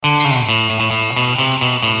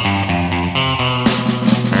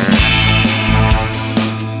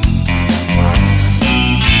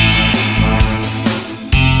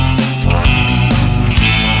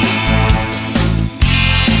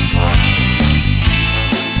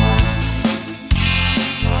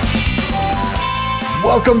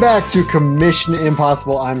Welcome back to Commission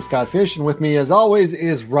Impossible. I'm Scott Fish, and with me, as always,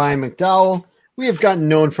 is Ryan McDowell. We have gotten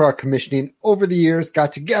known for our commissioning over the years,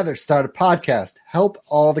 got together, started a podcast, help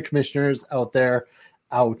all the commissioners out there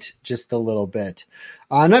out just a little bit.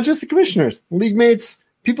 Not just the commissioners, league mates,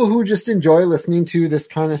 people who just enjoy listening to this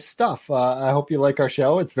kind of stuff. I hope you like our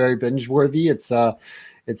show. It's very binge-worthy. It's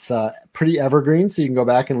pretty evergreen, so you can go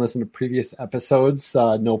back and listen to previous episodes,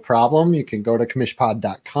 no problem. You can go to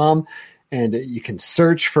commishpod.com. And you can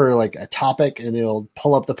search for like a topic and it'll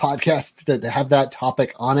pull up the podcast that have that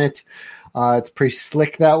topic on it. It's pretty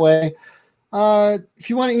slick that way. If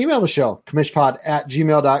you want to email the show,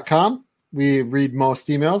 commishpod@gmail.com. We read most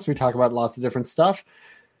emails. We talk about lots of different stuff.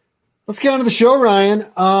 Let's get on to the show,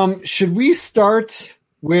 Ryan. Should we start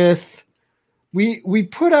with, we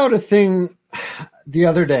put out a thing the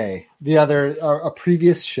other day, a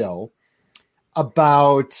previous show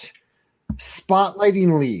about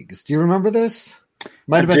spotlighting leagues. Do you remember this? It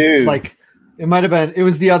might have been it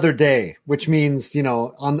was the other day, which means,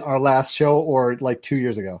 on our last show or like 2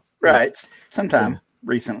 years ago. Right. Sometime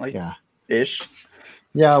recently. Yeah. Ish.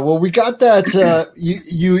 Yeah. Well, we got that.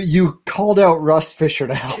 You called out Russ Fisher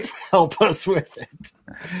to help us with it.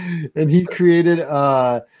 And he created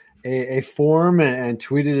a form and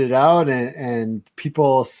tweeted it out and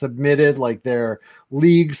people submitted like their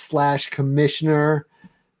league/commissioner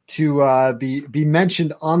to be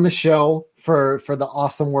mentioned on the show for the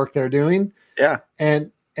awesome work they're doing. Yeah.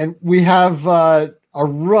 And we have a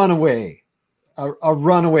runaway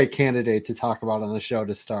candidate to talk about on the show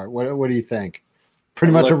to start. What do you think?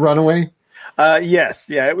 Pretty much a runaway? Yes.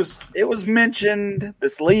 Yeah, it was mentioned.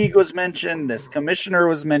 This league was mentioned. This commissioner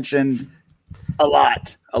was mentioned a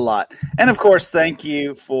lot. And of course, thank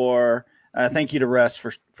you to Russ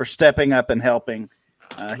for stepping up and helping.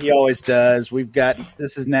 He always does.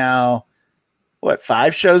 This is now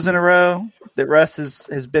 5 shows in a row that Russ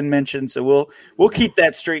has been mentioned. So we'll keep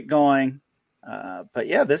that streak going. But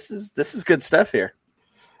yeah, this is good stuff here.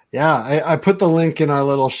 Yeah, I put the link in our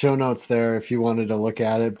little show notes there if you wanted to look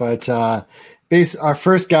at it. But our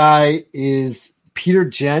first guy is Peter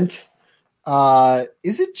Gent.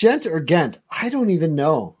 Is it Gent or Gent? I don't even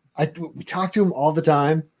know. We talk to him all the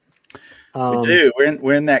time. We do.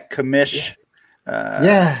 We're in that commish.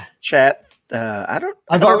 Chat.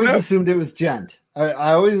 I've always assumed it was Gent.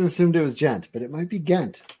 I always assumed it was Gent, but it might be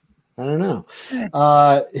Gent. I don't know.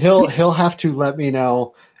 He'll have to let me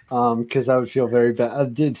know because I would feel very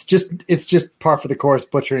bad. It's just par for the course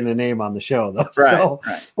butchering a name on the show, though.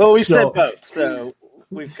 Right. Well, we said both, so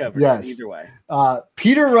we've covered it either way.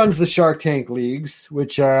 Peter runs the Shark Tank Leagues,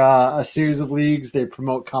 which are a series of leagues. They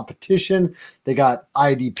promote competition. They got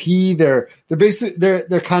IDP. They're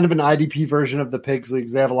kind of an IDP version of the Pigs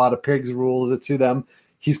Leagues. They have a lot of Pigs rules to them.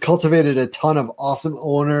 He's cultivated a ton of awesome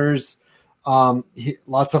owners.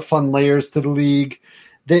 Lots of fun layers to the league.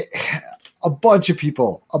 A bunch of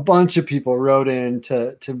people wrote in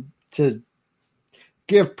to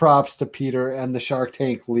give props to Peter and the Shark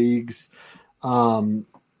Tank Leagues.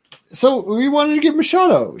 So we wanted to give him a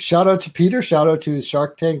shout out. Shout out to Peter. Shout out to his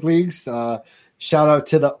Shark Tank Leagues. Shout out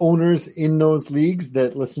to the owners in those leagues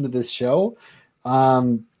that listen to this show.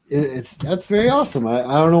 That's very awesome.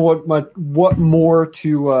 I don't know what more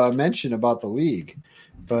to mention about the league,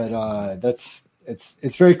 but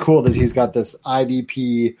it's very cool that he's got this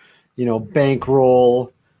IDP,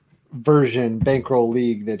 bankroll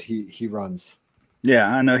league that he runs. Yeah,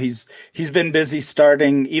 I know he's been busy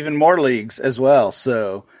starting even more leagues as well.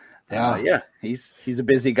 So he's a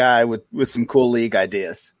busy guy with some cool league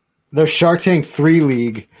ideas. Their Shark Tank 3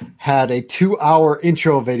 league had a 2-hour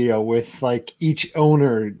intro video with like each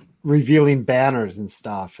owner revealing banners and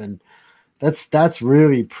stuff, and that's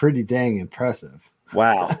really pretty dang impressive.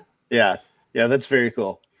 Wow. Yeah, that's very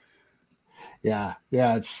cool. Yeah,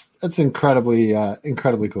 it's incredibly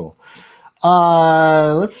cool.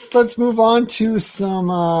 Let's move on to some.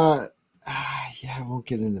 I won't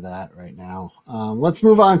get into that right now. Let's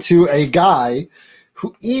move on to a guy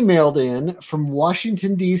who emailed in from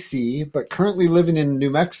Washington D.C. but currently living in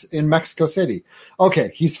Mexico City. Okay,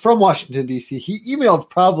 he's from Washington D.C. He emailed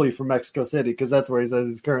probably from Mexico City because that's where he says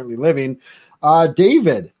he's currently living.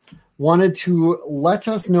 David wanted to let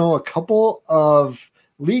us know a couple of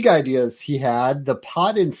league ideas he had. The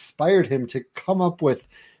pod inspired him to come up with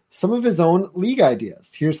some of his own league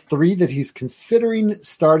ideas. Here's 3 that he's considering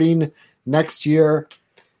starting next year.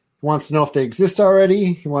 He wants to know if they exist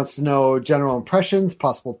already. He wants to know general impressions,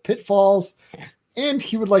 possible pitfalls, and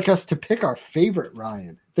he would like us to pick our favorite,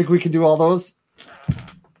 Ryan. Think we can do all those?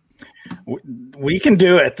 We can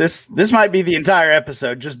do it. This might be the entire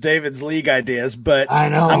episode, just David's league ideas, but I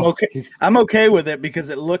know I'm okay. I'm okay with it because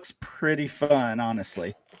it looks pretty fun,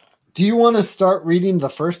 honestly. Do you want to start reading the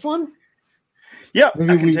first one? Yep.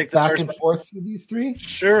 Maybe we take back and forth through these three?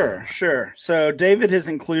 Sure. So David has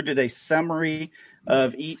included a summary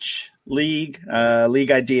of each league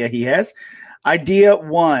idea he has. Idea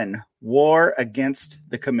 1, war against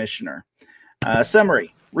the commissioner.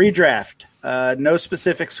 Summary, redraft. No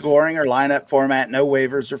specific scoring or lineup format, no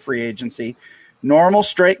waivers or free agency. Normal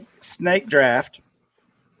straight snake draft.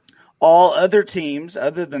 All other teams,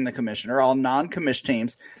 other than the commissioner, all non-commish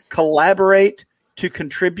teams, collaborate to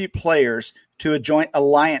contribute players to a joint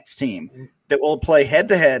alliance team that will play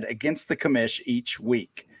head-to-head against the commish each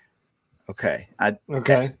week. Okay.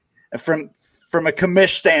 From a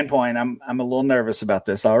commish standpoint, I'm a little nervous about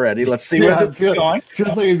this already. Let's see where this is going.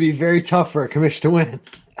 Feels like it'd be very tough for a commish to win.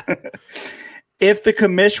 If the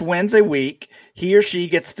commish wins a week, he or she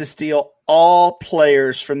gets to steal all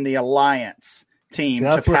players from the alliance team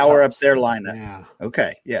to power up their lineup. Yeah.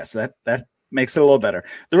 Okay. Yes, that makes it a little better.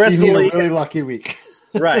 The rest of the league, a really lucky week.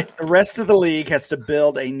 Right. The rest of the league has to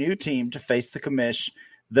build a new team to face the commish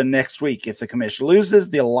the next week. If the commish loses,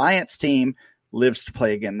 the alliance team lives to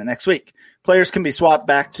play again the next week. Players can be swapped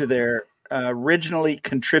back to their originally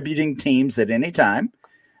contributing teams at any time.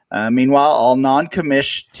 Meanwhile, all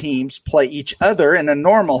non-commish teams play each other in a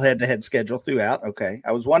normal head-to-head schedule throughout. Okay.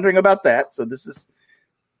 I was wondering about that. So this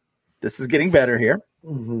is getting better here.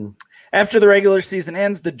 Mm-hmm. After the regular season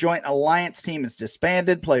ends, the joint alliance team is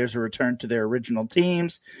disbanded. Players are returned to their original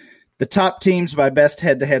teams. The top teams by best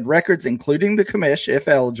head-to-head records, including the commish, if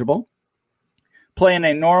eligible, play in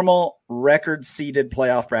a normal record-seeded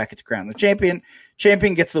playoff bracket to crown the champion.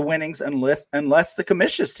 Champion gets the winnings unless the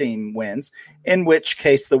commish's team wins, in which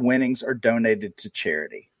case the winnings are donated to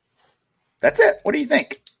charity. That's it. What do you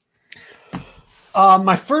think?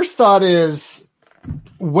 My first thought is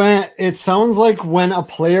when it sounds like when a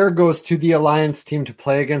player goes to the alliance team to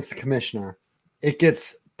play against the commissioner, it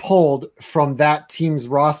gets pulled from that team's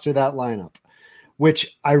roster, that lineup,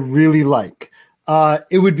 which I really like.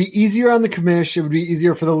 It would be easier on the commish. It would be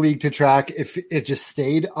easier for the league to track if it just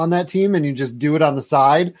stayed on that team and you just do it on the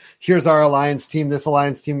side. Here's our alliance team. This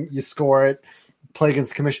alliance team, you score it, play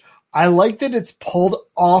against the commish. I like that it's pulled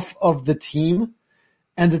off of the team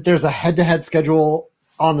and that there's a head-to-head schedule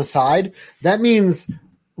on the side. That means,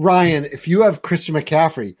 Ryan, if you have Christian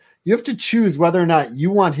McCaffrey, you have to choose whether or not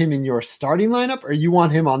you want him in your starting lineup or you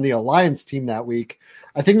want him on the alliance team that week.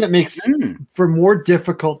 I think that makes for more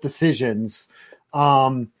difficult decisions.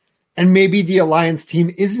 And maybe the alliance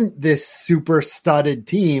team isn't this super studded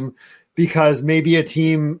team because maybe a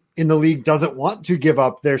team in the league doesn't want to give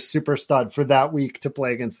up their super stud for that week to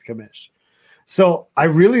play against the commish. So I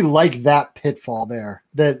really like that pitfall there,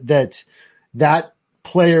 that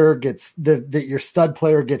player gets that your stud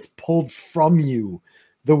player gets pulled from you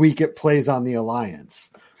the week it plays on the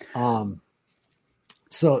alliance.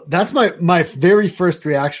 So that's my very first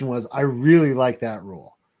reaction was I really like that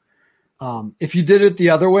rule. If you did it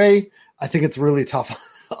the other way, I think it's really tough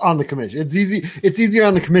on the commission. It's easier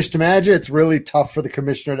on the commission to manage it. It's really tough for the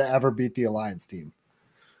commissioner to ever beat the alliance team.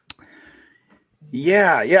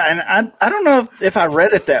 Yeah, and I don't know if I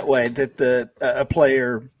read it that way that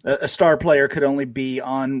a star player could only be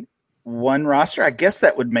on one roster. I guess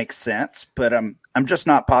that would make sense, but I'm just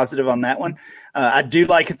not positive on that one. I do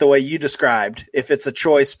like it the way you described. If it's a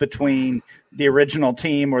choice between the original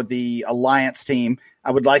team or the alliance team,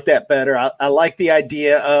 I would like that better. I like the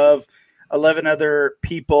idea of 11 other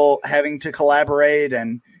people having to collaborate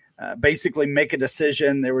and basically make a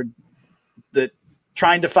decision.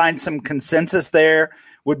 Trying to find some consensus there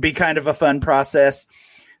would be kind of a fun process.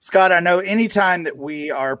 Scott, I know anytime that we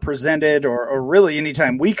are presented or really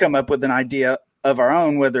anytime we come up with an idea of our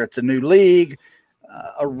own, whether it's a new league,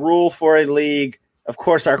 a rule for a league, of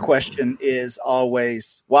course, our question is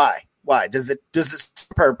always why? Why does it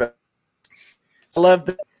purpose? I love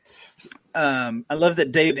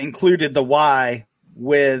that Dave included the why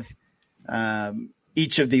with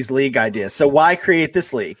each of these league ideas. So why create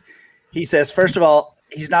this league? He says, first of all,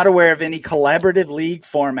 he's not aware of any collaborative league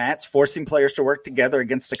formats forcing players to work together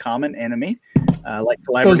against a common enemy. Like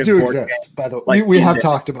collaborative those do exist, games, by the way. Like we have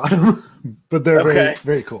talked about them, but they're very,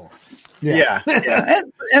 very cool. Yeah.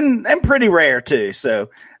 And pretty rare too. So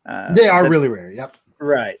they are really rare. Yep.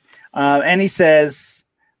 Right. And he says,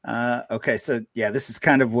 this is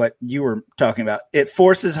kind of what you were talking about. It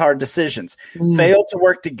forces hard decisions. Fail to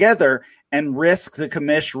work together and risk the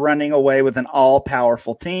commish running away with an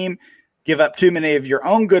all-powerful team. give up too many of your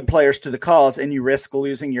own good players to the cause, and you risk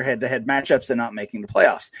losing your head-to-head matchups and not making the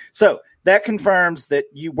playoffs. So that confirms that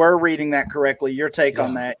you were reading that correctly. Your take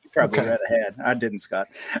on that, you probably read ahead. I didn't, Scott.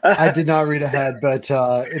 I did not read ahead, but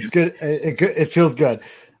it's good. It feels good.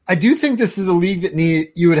 I do think this is a league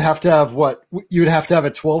that you would have to have you would have to have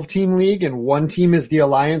a 12-team league, and one team is the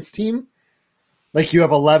alliance team. Like you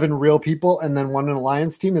have 11 real people and then one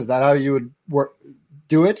alliance team. Is that how you would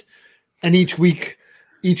do it? And each week,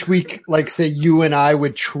 like say you and I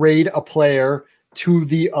would trade a player to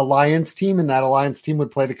the alliance team, and that alliance team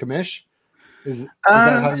would play the commish. Is that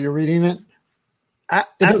how you're reading it? It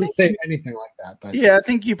doesn't say anything like that, but yeah, I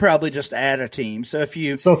think you probably just add a team. So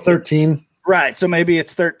 13, right? So maybe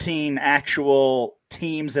it's 13 actual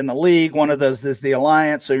teams in the league. One of those is the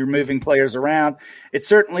alliance, so you're moving players around. It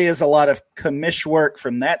certainly is a lot of commish work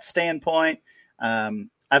from that standpoint.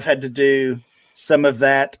 I've had to do some of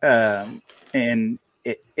that in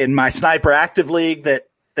my Sniper Active League that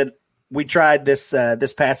we tried this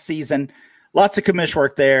past season. Lots of commish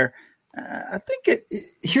work there. I think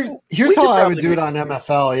here's how I would do it on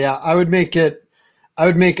MFL. Yeah, I would make a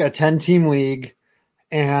 10-team league,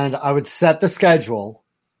 and I would set the schedule,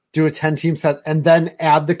 do a 10-team set, and then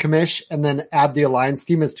add the commish, and then add the alliance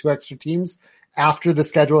team as 2 extra teams after the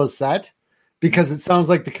schedule is set, because it sounds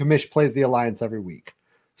like the commish plays the alliance every week.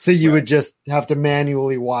 So you would just have to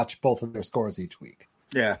manually watch both of their scores each week.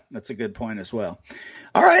 Yeah, that's a good point as well.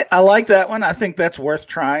 All right, I like that one. I think that's worth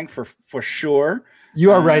trying for sure.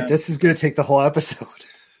 You are right. This is going to take the whole episode.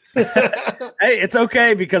 Hey, it's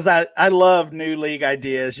okay because I love new league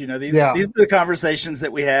ideas. You know, these are the conversations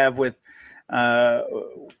that we have with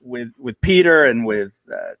Peter and with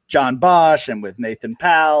John Bosch and with Nathan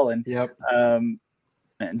Powell and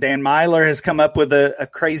and Dan Myler has come up with a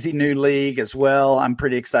crazy new league as well. I'm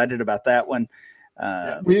pretty excited about that one.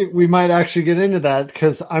 We might actually get into that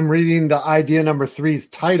because I'm reading the idea number 3's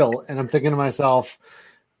title and I'm thinking to myself,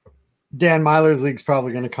 Dan Myler's league's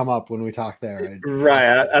probably going to come up when we talk there.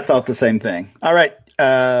 Right. I thought the same thing. All right.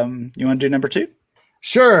 You want to do number 2?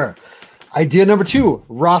 Sure. Idea number 2,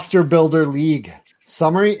 roster builder league.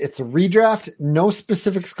 Summary, it's a redraft, no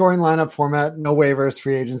specific scoring lineup format, no waivers,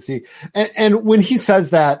 free agency. And when he says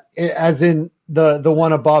that, as in the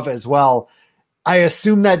one above as well, I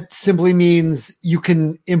assume that simply means you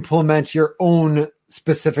can implement your own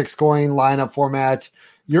specific scoring lineup format,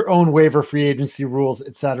 your own waiver, free agency rules,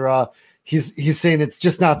 etc. He's saying it's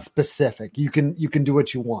just not specific. You can do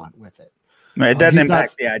what you want with it. Right, it doesn't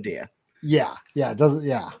impact the idea. Yeah, it doesn't.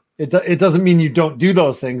 Yeah, it doesn't mean you don't do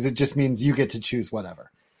those things. It just means you get to choose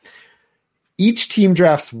whatever. Each team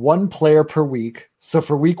drafts 1 player per week. So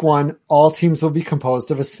for week 1, all teams will be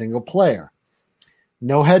composed of a single player.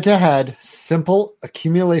 No head-to-head, simple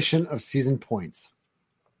accumulation of season points.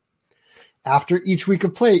 After each week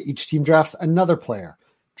of play, each team drafts another player.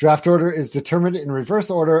 Draft order is determined in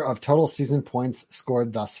reverse order of total season points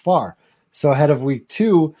scored thus far. So ahead of week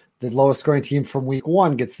 2, the lowest scoring team from week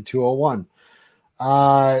 1 gets the 201.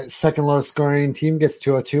 Second lowest scoring team gets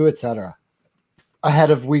 202, etc. Ahead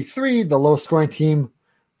of week 3, the lowest scoring team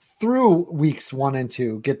through weeks 1 and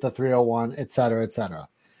 2 get the 301, etc., etc.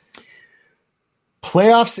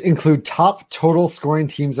 Playoffs include top total scoring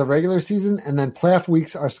teams of regular season, and then playoff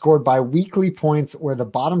weeks are scored by weekly points where the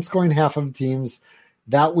bottom scoring half of teams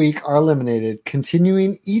that week are eliminated,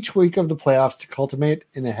 continuing each week of the playoffs to culminate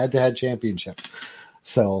in a head-to-head championship.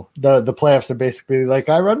 So the playoffs are basically like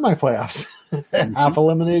I run my playoffs, half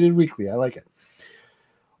eliminated weekly. I like it.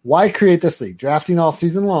 Why create this league? Drafting all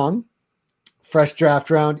season long, fresh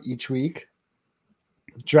draft round each week.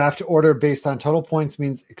 Draft order based on total points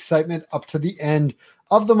means excitement up to the end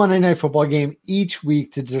of the Monday Night Football game each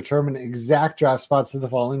week to determine exact draft spots for the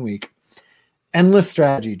following week. Endless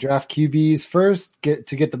strategy. Draft QBs first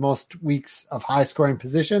to get the most weeks of high-scoring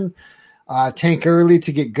position. Tank early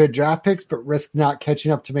to get good draft picks, but risk not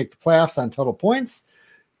catching up to make the playoffs on total points.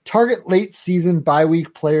 Target late-season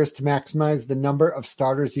bye-week players to maximize the number of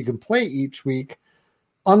starters you can play each week.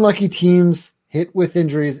 Unlucky teams hit with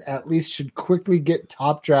injuries at least should quickly get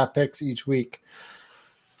top draft picks each week.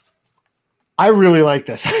 I really like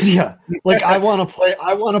this idea. Like I want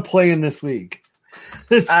to play in this league.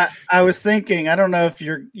 I was thinking, I don't know if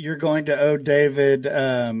you're going to owe David,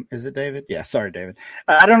 is it David? Yeah, sorry, David.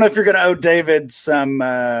 I don't know if you're going to owe David some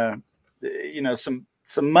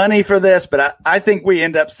money for this, but I think we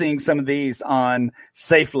end up seeing some of these on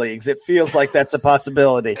safe leagues. It feels like that's a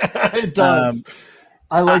possibility. It does.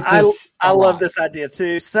 I like this. I love this idea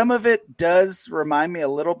too. Some of it does remind me a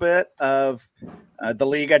little bit of the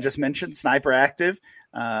league I just mentioned, Sniper Active.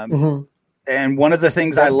 And one of the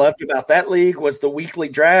things I loved about that league was the weekly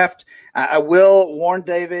draft. I will warn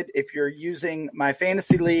David, if you're using my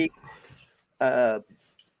fantasy league,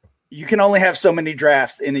 you can only have so many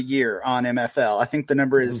drafts in a year on MFL. I think the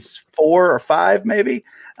number is 4 or 5, maybe.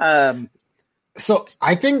 So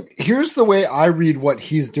I think here's the way I read what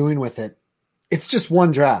he's doing with it. It's just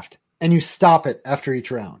one draft, and you stop it after each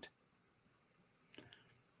round.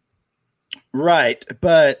 Right,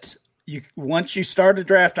 but once you start a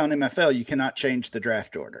draft on MFL, you cannot change the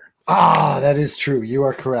draft order. That is true. You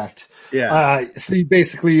are correct. Yeah. So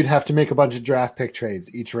you'd have to make a bunch of draft pick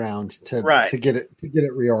trades each round to get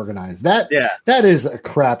it reorganized. That is a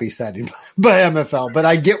crappy setting by MFL, but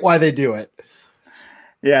I get why they do it.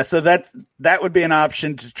 Yeah, so that would be an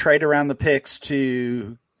option to trade around the picks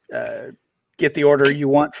to get the order you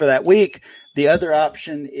want for that week. The other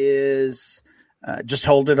option is just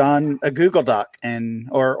hold it on a Google Doc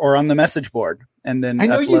or on the message board, and then I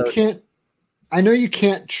know upload. you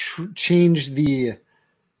can't change you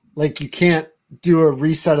can't do a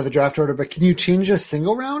reset of the draft order, but can you change a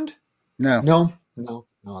single round? No,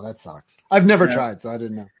 that sucks. I've never tried, so I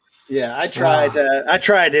didn't know. Yeah, I tried. I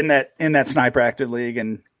tried in that Sniper Active League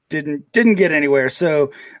and didn't get anywhere.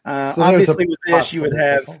 So obviously with this, you would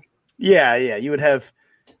have, you would have,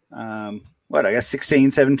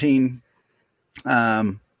 16, 17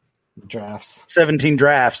 drafts. 17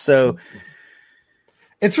 drafts. So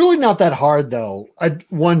it's really not that hard, though.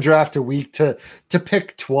 One draft a week to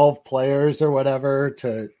pick 12 players or whatever.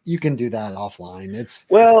 You can do that offline.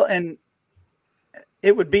 And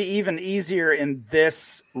it would be even easier in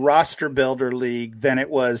this roster builder league than it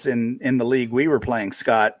was in the league we were playing,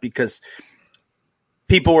 Scott, because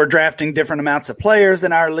people were drafting different amounts of players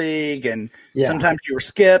in our league, and sometimes you were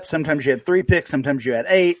skipped, sometimes you had 3 picks, sometimes you had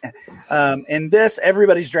 8. In this,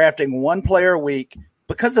 everybody's drafting 1 player a week.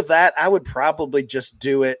 Because of that, I would probably just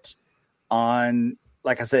do it on,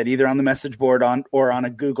 like I said, either on the message board or on a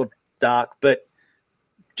Google Doc. But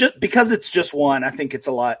just because it's just one, I think it's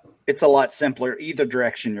a lot simpler either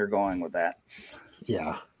direction you're going with that.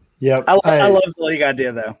 Yeah. Yeah. I love the league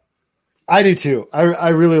idea, though. I do too. I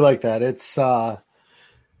really like that. It's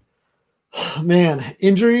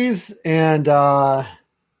injuries and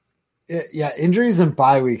injuries and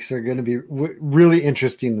bye weeks are going to be really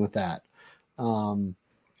interesting with that.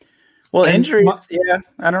 Injuries,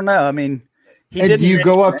 I don't know. I mean, do you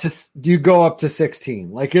go up to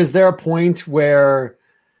 16? Like, is there a point where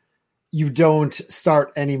you don't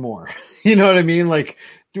start anymore? You know what I mean? Like,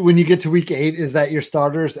 when you get to week 8, is that your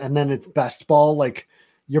starters and then it's best ball? Like,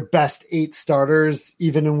 your best 8 starters,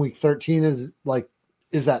 even in week 13, is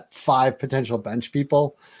that 5 potential bench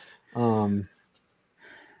people? And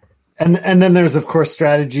then there's, of course,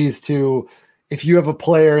 strategies to, if you have a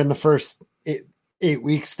player in the first 8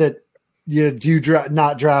 weeks that you do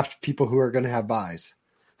not draft people who are going to have buys,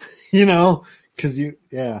 because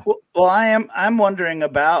Well, I'm wondering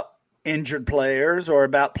about injured players or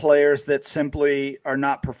about players that simply are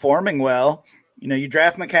not performing well. You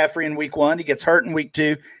draft McCaffrey in week 1, he gets hurt in week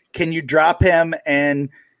 2. Can you drop him and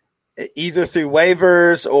either through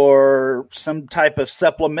waivers or some type of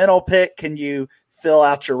supplemental pick, can you fill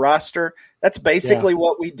out your roster? That's basically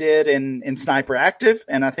what we did in Sniper Active,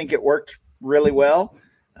 and I think it worked really well.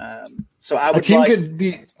 So I would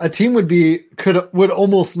would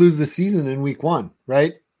almost lose the season in week 1,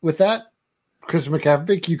 right? With that Christian McCaffrey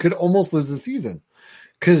pick, you could almost lose the season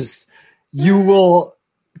because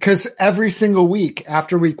every single week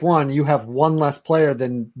after week 1, you have 1 less player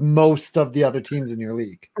than most of the other teams in your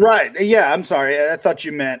league. Right. Yeah. I'm sorry. I thought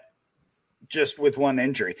you meant just with 1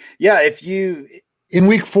 injury. Yeah. In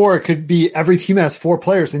week 4, it could be every team has 4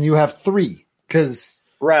 players and you have 3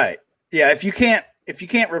 right. Yeah. If you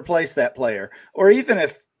can't replace that player, or even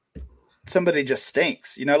if somebody just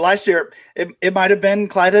stinks, last year it might've been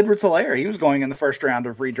Clyde Edwards-Helaire. He was going in the first round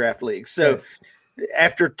of redraft leagues. So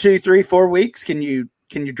after 2, 3, 4 weeks, can you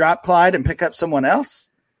drop Clyde and pick up someone else?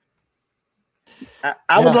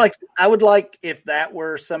 I would like if that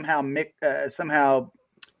were somehow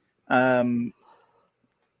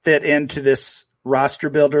fit into this roster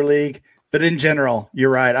builder league. But in general,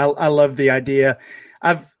 you're right. I love the idea.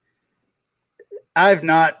 I've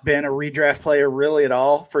not been a redraft player really at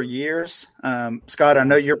all for years. Scott, I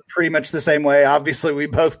know you're pretty much the same way. Obviously, we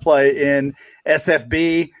both play in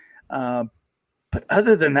SFB. But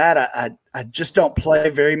other than that, I just don't play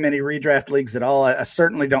very many redraft leagues at all. I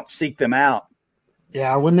certainly don't seek them out.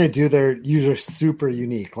 Yeah, when they do, they're usually super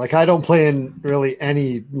unique. Like, I don't play in really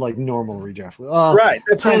any normal redraft league. Right,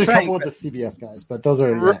 that's what I'm saying. A couple of the CBS guys, but those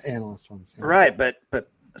are analyst ones. Yeah. Right, but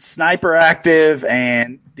Sniper Active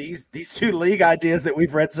and these 2 league ideas that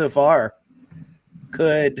we've read so far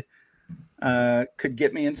could could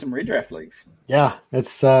get me in some redraft leagues. Yeah,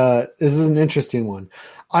 it's this is an interesting one.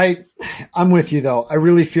 I'm with you though. I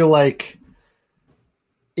really feel like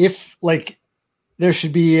if there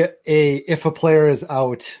should be if a player is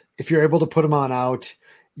out, if you're able to put him on out,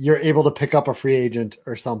 you're able to pick up a free agent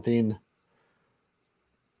or something.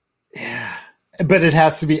 Yeah. But it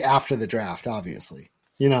has to be after the draft, obviously.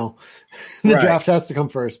 The draft has to come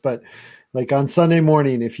first. But like on Sunday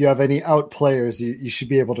morning, if you have any out players, you should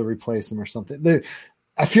be able to replace them or something.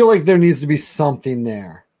 I feel like there needs to be something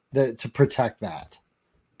there to protect that.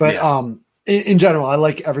 But in general, I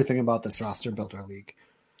like everything about this roster builder league.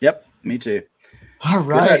 Yep, me too. All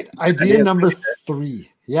right, idea number 3.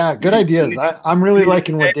 Yeah, good ideas. I'm really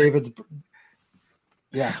liking what David's.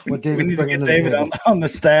 Yeah, what David's we need to bringing get David on the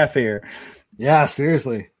staff here. Yeah,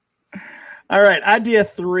 seriously. All right, idea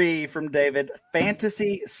 3 from David: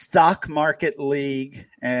 fantasy stock market league.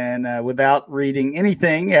 And without reading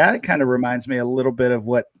anything, it kind of reminds me a little bit of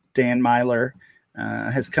what Dan Myler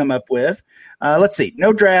has come up with. Let's see.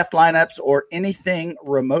 No draft lineups or anything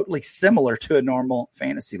remotely similar to a normal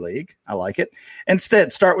fantasy league. I like it.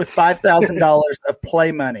 Instead, start with $5,000 of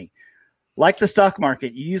play money. Like the stock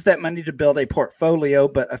market, you use that money to build a portfolio,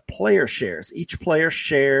 but of player shares. Each player's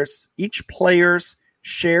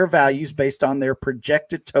share values based on their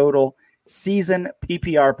projected total season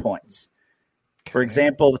PPR points. For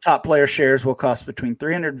example, the top player shares will cost between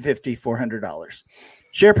 $350 $400.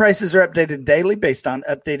 Share prices are updated daily based on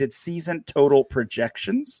updated season total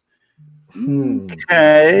projections.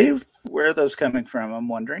 Okay, where are those coming from? I'm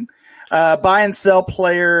wondering. Buy and sell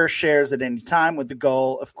player shares at any time with the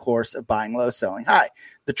goal, of course, of buying low, selling high.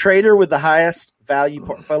 The trader with the highest value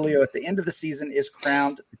portfolio at the end of the season is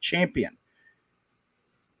crowned the champion.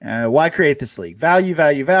 Why create this league?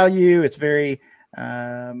 Value. It's very,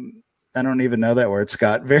 I don't even know that word,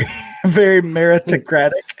 Scott. Very, very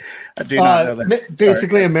meritocratic. I do not know that.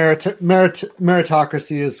 Basically, a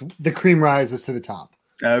meritocracy is the cream rises to the top.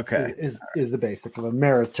 Okay. Is the basic of a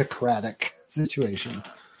meritocratic situation.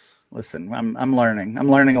 Listen, I'm learning. I'm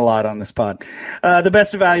learning a lot on this pod. The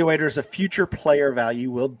best evaluators of future player value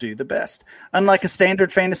will do the best. Unlike a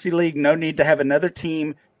standard fantasy league, no need to have another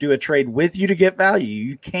team do a trade with you to get value.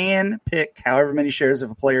 You can pick however many shares of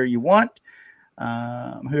a player you want.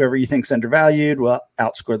 Whoever you think's undervalued will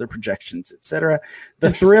outscore their projections, etc.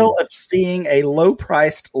 The thrill of seeing a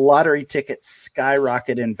low-priced lottery ticket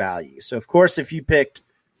skyrocket in value. So, of course, if you picked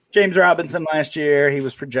James Robinson last year, he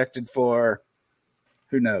was projected for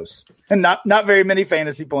who knows, and not very many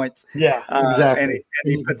fantasy points. Yeah, exactly. And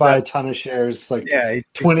he puts buy a ton of shares, like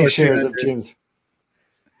 20 shares of James.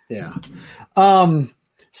 Yeah.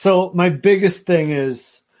 So my biggest thing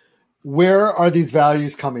is, where are these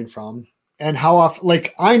values coming from? And how often,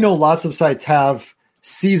 I know lots of sites have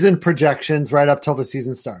season projections right up till the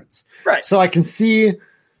season starts. Right. So I can see,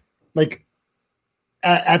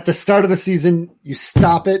 at the start of the season, you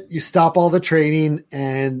stop all the trading,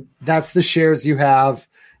 and that's the shares you have.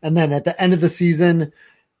 And then at the end of the season,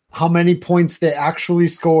 how many points they actually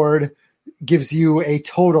scored gives you a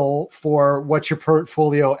total for what your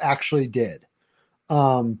portfolio actually did.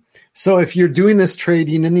 So if you're doing this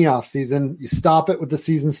trading in the off season, you stop it with the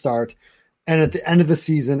season start. And at the end of the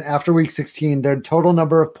season, after week 16, their total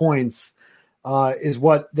number of points is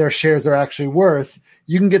what their shares are actually worth.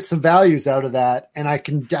 You can get some values out of that, and I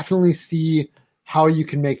can definitely see how you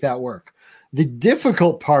can make that work. The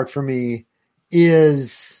difficult part for me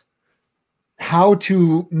is how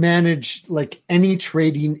to manage any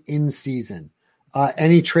trading in season,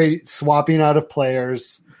 any trade swapping out of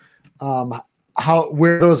players,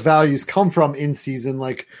 where those values come from in season.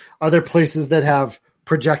 Are there places that have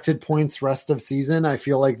projected points rest of season? I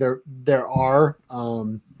feel like there are.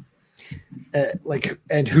 And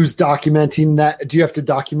who's documenting that? Do you have to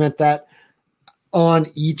document that on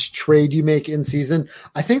each trade you make in season?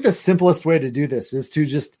 I think the simplest way to do this is to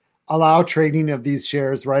just allow trading of these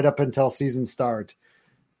shares right up until season start,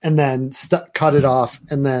 and then cut it off,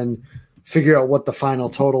 and then figure out what the final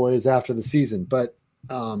total is after the season. But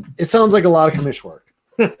it sounds like a lot of commish work.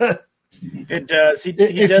 It does.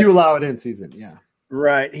 If you allow it in season, yeah.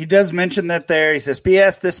 Right. He does mention that there. He says,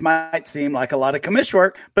 P.S. This might seem like a lot of commish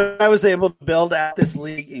work, but I was able to build out this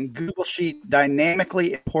league in Google Sheets,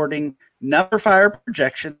 dynamically importing number fire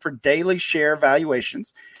projection for daily share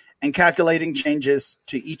valuations and calculating changes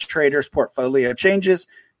to each trader's portfolio changes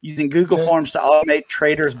using Google Forms to automate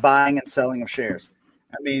traders' buying and selling of shares.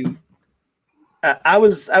 I mean, I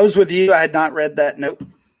was with you. I had not read that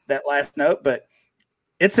last note, but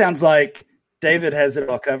it sounds like David has it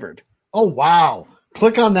all covered. Oh, wow.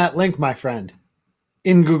 Click on that link, my friend,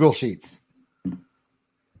 in Google Sheets.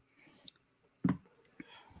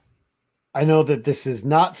 I know that this is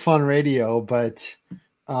not fun radio, but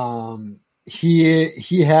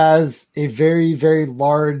he has a very, very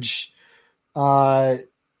large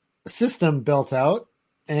system built out,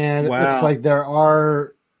 and it looks like there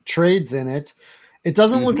are trades in it. It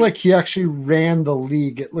doesn't look like he actually ran the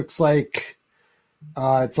league. It looks like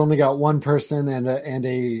it's only got one person and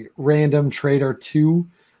a random trader too.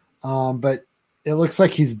 But it looks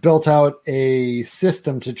like he's built out a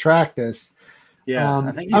system to track this. Yeah,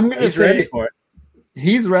 I think he's ready for it.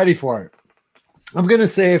 He's ready for it. I'm going to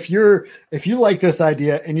say if you like this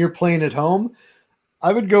idea and you're playing at home,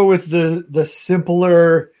 I would go with the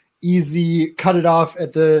simpler, easy, cut it off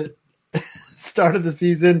at the start of the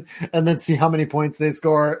season and then see how many points they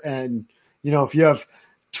score. And, if you have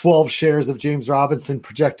 12 shares of James Robinson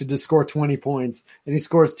projected to score 20 points and he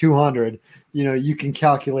scores 200, you can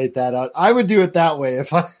calculate that out. I would do it that way.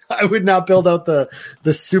 If I would not build out the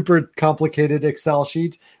super complicated Excel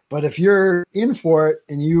sheet, but if you're in for it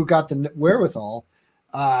and you got the wherewithal,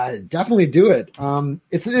 definitely do it.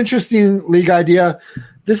 It's an interesting league idea.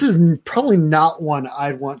 This is probably not one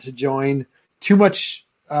I'd want to join. Too much,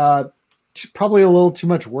 probably a little too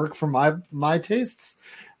much work for my tastes.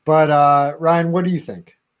 But Ryan, what do you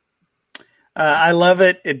think? I love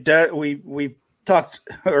it. It does. We talked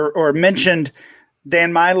or mentioned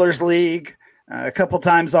Dan Meidler's league a couple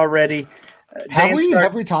times already.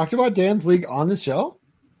 Have we talked about Dan's league on the show?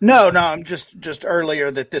 No. I'm just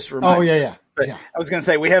earlier that this reminded. Oh yeah. But yeah. I was going to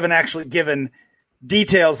say we haven't actually given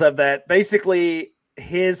details of that. Basically,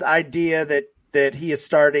 his idea that he is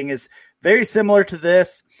starting is very similar to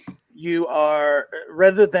this. You are,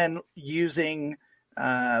 rather than using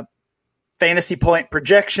fantasy point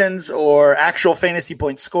projections or actual fantasy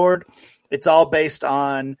points scored, it's all based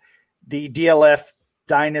on the DLF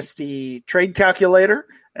Dynasty trade calculator,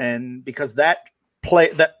 and because that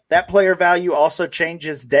player value also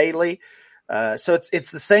changes daily, so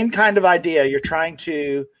it's the same kind of idea. You're trying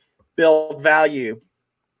to build value,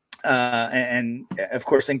 and of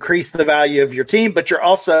course increase the value of your team, but you're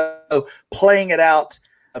also playing it out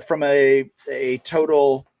from a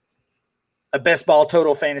best ball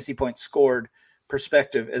total fantasy points scored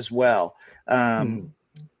perspective as well. And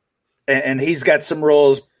he's got some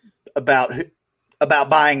rules about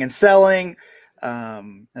buying and selling.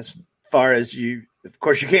 As far as of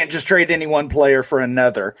course, you can't just trade any one player for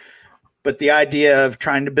another, but the idea of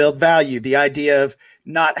trying to build value, the idea of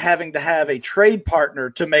not having to have a trade partner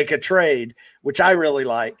to make a trade, which I really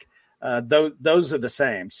like. Those are the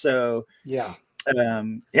same. So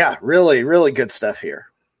really, really good stuff here,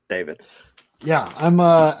 David. Yeah,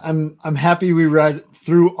 I'm happy we read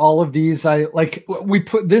through all of these.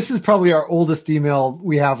 This is probably our oldest email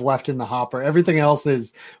we have left in the hopper. Everything else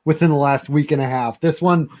is within the last week and a half. This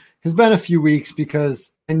one has been a few weeks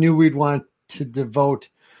because I knew we'd want to devote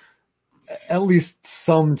at least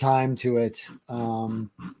some time to it.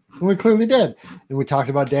 And we clearly did. And we talked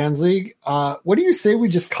about Dan's league. What do you say we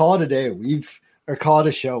just call it a day? Or call it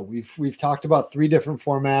a show. We've talked about 3 different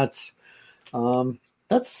formats.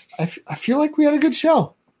 I feel like we had a good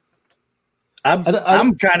show.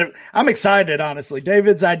 I'm excited, honestly.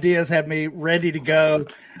 David's ideas have me ready to go.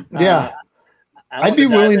 Yeah. I'd be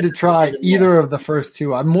willing to try either of the first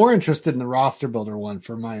 2. I'm more interested in the roster builder one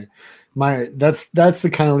for my that's the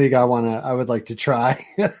kind of league I would like to try.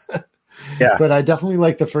 Yeah. But I definitely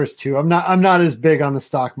like the first 2. I'm not as big on the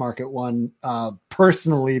stock market one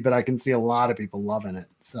personally, but I can see a lot of people loving it.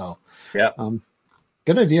 So yeah.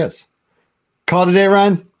 Good ideas. Call today,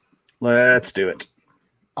 Ryan? Let's do it.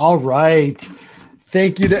 All right.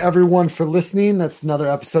 Thank you to everyone for listening. That's another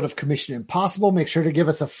episode of Commission Impossible. Make sure to give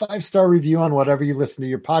us a 5-star review on whatever you listen to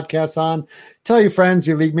your podcasts on. Tell your friends,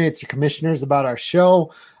 your league mates, your commissioners about our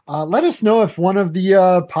show. Let us know if one of the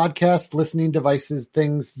podcast listening devices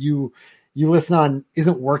things you listen on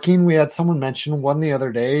isn't working. We had someone mention one the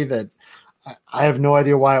other day that I have no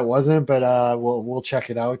idea why it wasn't, but we'll check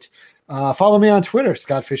it out. Follow me on Twitter,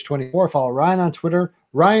 ScottFish24. Follow Ryan on Twitter,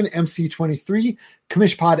 RyanMC23.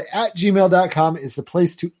 Commishpod@gmail.com is the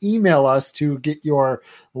place to email us to get your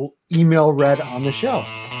email read on the show.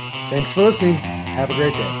 Thanks for listening. Have a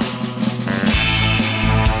great day.